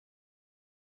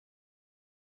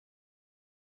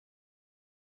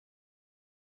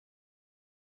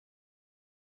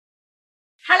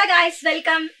Hello guys,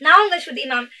 welcome. Now unga Shruti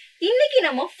ma'am. இன்னைக்கு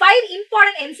நம்ம 5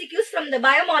 important MCQs from the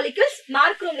biomolecules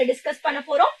mark room la discuss பண்ண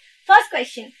போறோம். First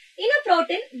question. In a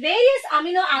protein, various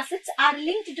amino acids are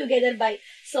linked together by.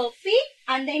 So P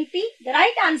and then T. The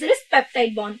right answer is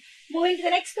peptide bond. Moving to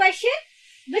the next question.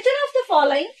 Which one of the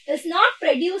following is not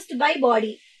produced by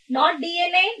body? Not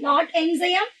DNA, not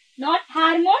enzyme, not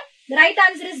hormone. The right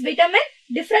answer is vitamin.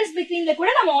 Difference between the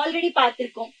kuda நம்ம already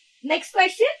பார்த்திருக்கோம். Next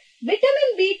question.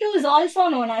 Vitamin B2 is also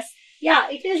known as,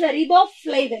 it is a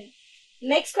riboflavin.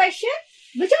 Next question,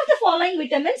 which of the following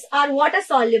vitamins are water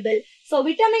soluble? So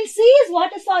vitamin C is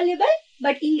water soluble,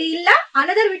 but inga illa,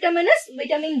 another vitamin is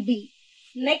vitamin B.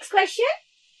 Next question,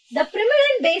 the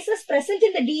pyrimidine bases present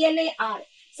in the DNA are.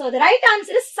 So the right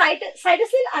answer is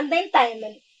cytosine and then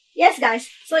thymine. Yes guys,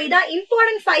 so ida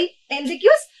important 5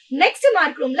 MCQs. Next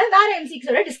mark room la vera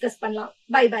MCQs oda discuss pannalam.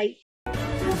 Bye bye.